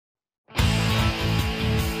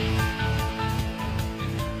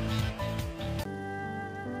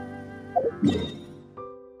裁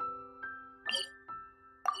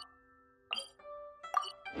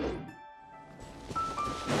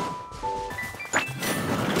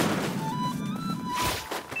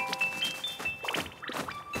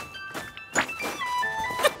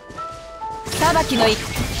きの一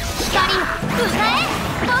光よ、歌え、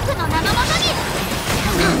僕の名のもとに。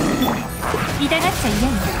痛がっちゃいない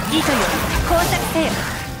の。糸よ、工作せよ。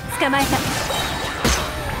捕まえた。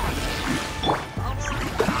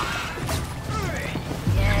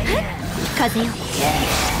風よ、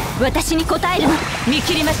私に応えるの。見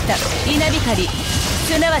切りました。稲光、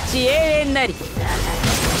すなわち永遠なり。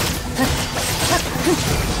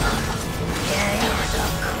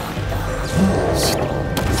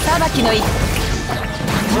裁きの一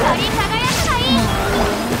光り輝くがいい。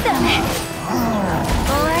ダメ。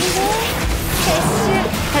終わりね。撤収。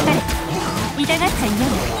かかれ。痛がっちゃいないの。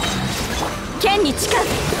剣に誓う。は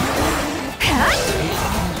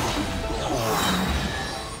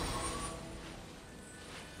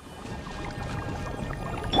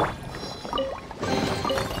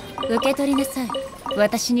っ、受け取りなさい。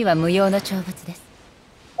私には無用の懲罰です。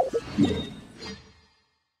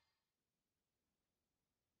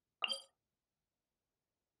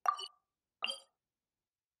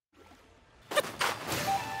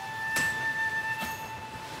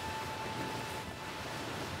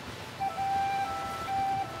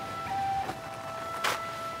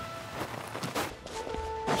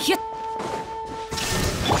ひゅっ、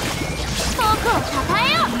僕をたたえ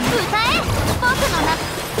よ、歌え、僕の名。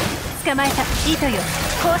捕まえた。糸よ、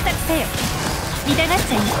工作せよ。痛がっ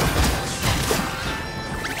ちゃいない。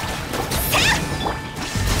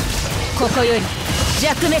ここより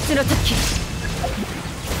弱滅の時。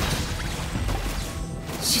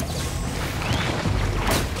シュ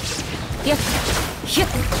ッ、やっ、ひゅっ、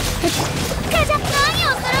何を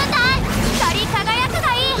するんだい。光り輝くが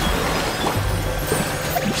いい。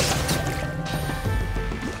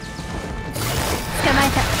捕まえ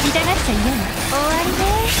た。痛がっちゃいないの。終わりね。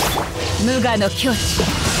無我の境地。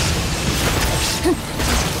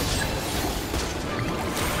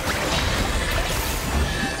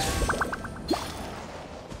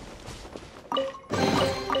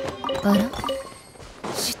あら、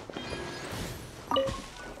し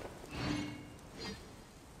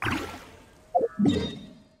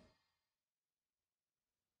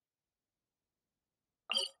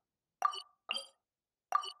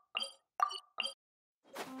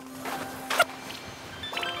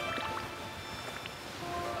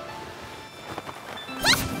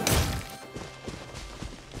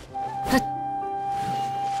はっ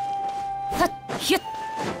はっ、ひゅっ、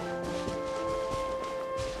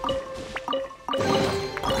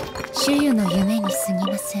主湯の夢に過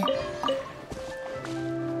ぎません。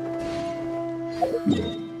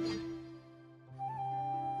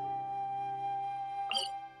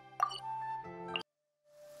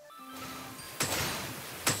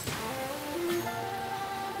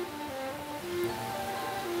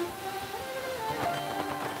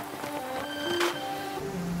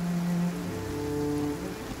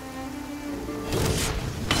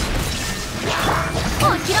お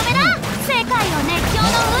披露目だ。世界を熱狂の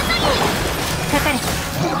渦に。かかれ。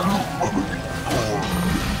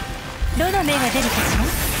どの目が出るかしら。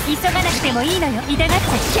急がなくてもいいのよ。痛がっ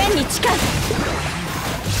ちゃい。剣に誓う。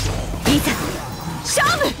いざ勝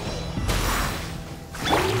負。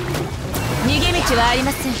逃げ道はあり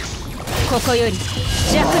ません。ここより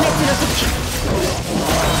弱滅の時。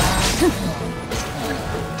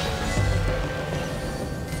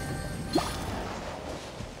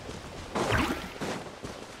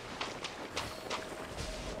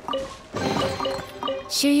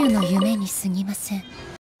主湯の夢に過ぎません。